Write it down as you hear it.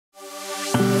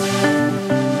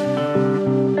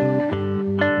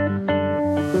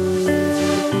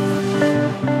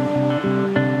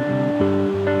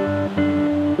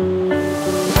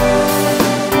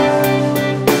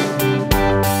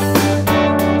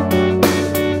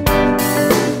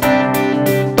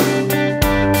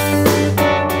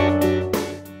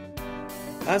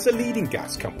a leading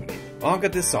gas company, AGA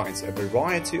designs a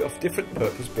variety of different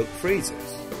purpose-built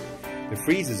freezers. The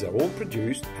freezers are all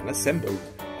produced and assembled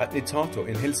at Nitato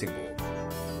in Helsingborg.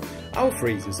 Our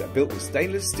freezers are built with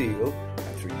stainless steel,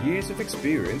 and through years of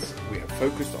experience we have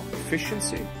focused on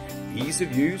efficiency, ease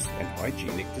of use and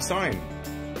hygienic design.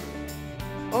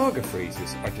 AGA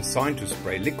freezers are designed to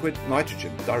spray liquid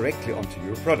nitrogen directly onto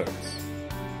your products.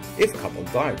 If carbon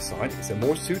dioxide is a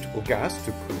more suitable gas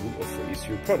to cool or freeze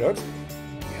your products,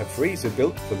 we have freezers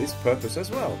built for this purpose as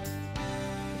well.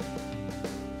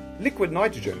 Liquid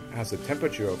nitrogen has a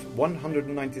temperature of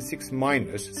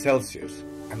 196-Celsius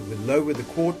and will lower the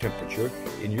core temperature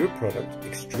in your product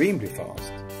extremely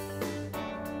fast.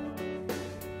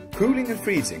 Cooling and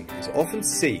freezing is often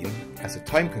seen as a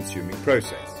time-consuming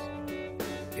process.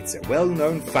 It's a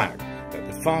well-known fact that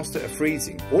the faster a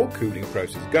freezing or cooling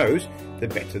process goes, the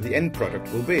better the end product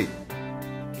will be.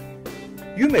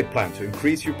 You may plan to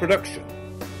increase your production,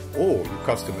 or your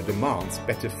customer demands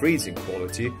better freezing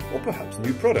quality or perhaps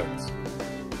new products.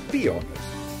 Be honest,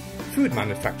 food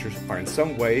manufacturers are in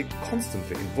some way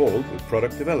constantly involved with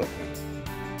product development.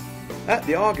 At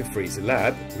the AGA Freezer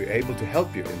Lab, we're able to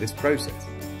help you in this process.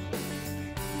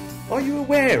 Are you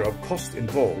aware of cost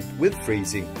involved with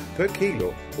freezing per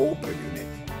kilo or per unit?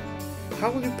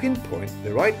 How will you pinpoint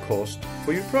the right cost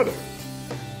for your product?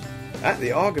 At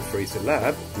the AGA Freezer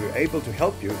Lab, we're able to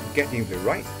help you in getting the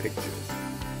right pictures.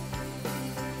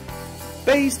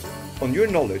 Based on your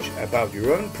knowledge about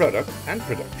your own product and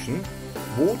production,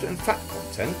 water and fat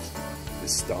content, the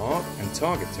start and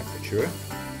target temperature,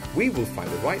 we will find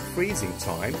the right freezing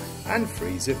time and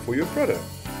freezer for your product.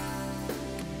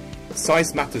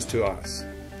 Size matters to us.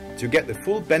 To get the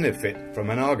full benefit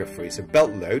from an AGA freezer,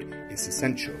 belt load is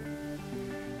essential.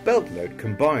 Belt load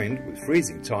combined with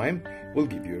freezing time will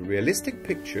give you a realistic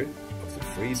picture of the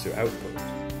freezer output.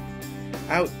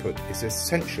 Output is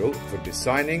essential for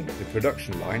designing the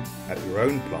production line at your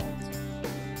own plant.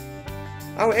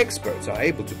 Our experts are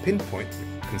able to pinpoint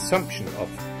the consumption of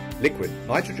liquid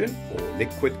nitrogen or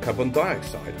liquid carbon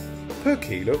dioxide per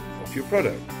kilo of your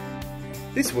product.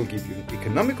 This will give you an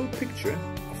economical picture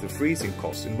of the freezing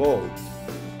costs involved.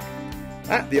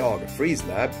 At the AGA Freeze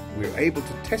Lab, we are able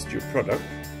to test your product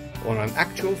on an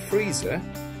actual freezer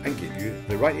and give you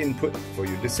the right input for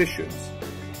your decisions.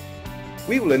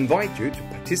 We will invite you to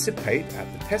participate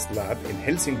at the test lab in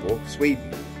Helsingborg,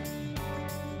 Sweden.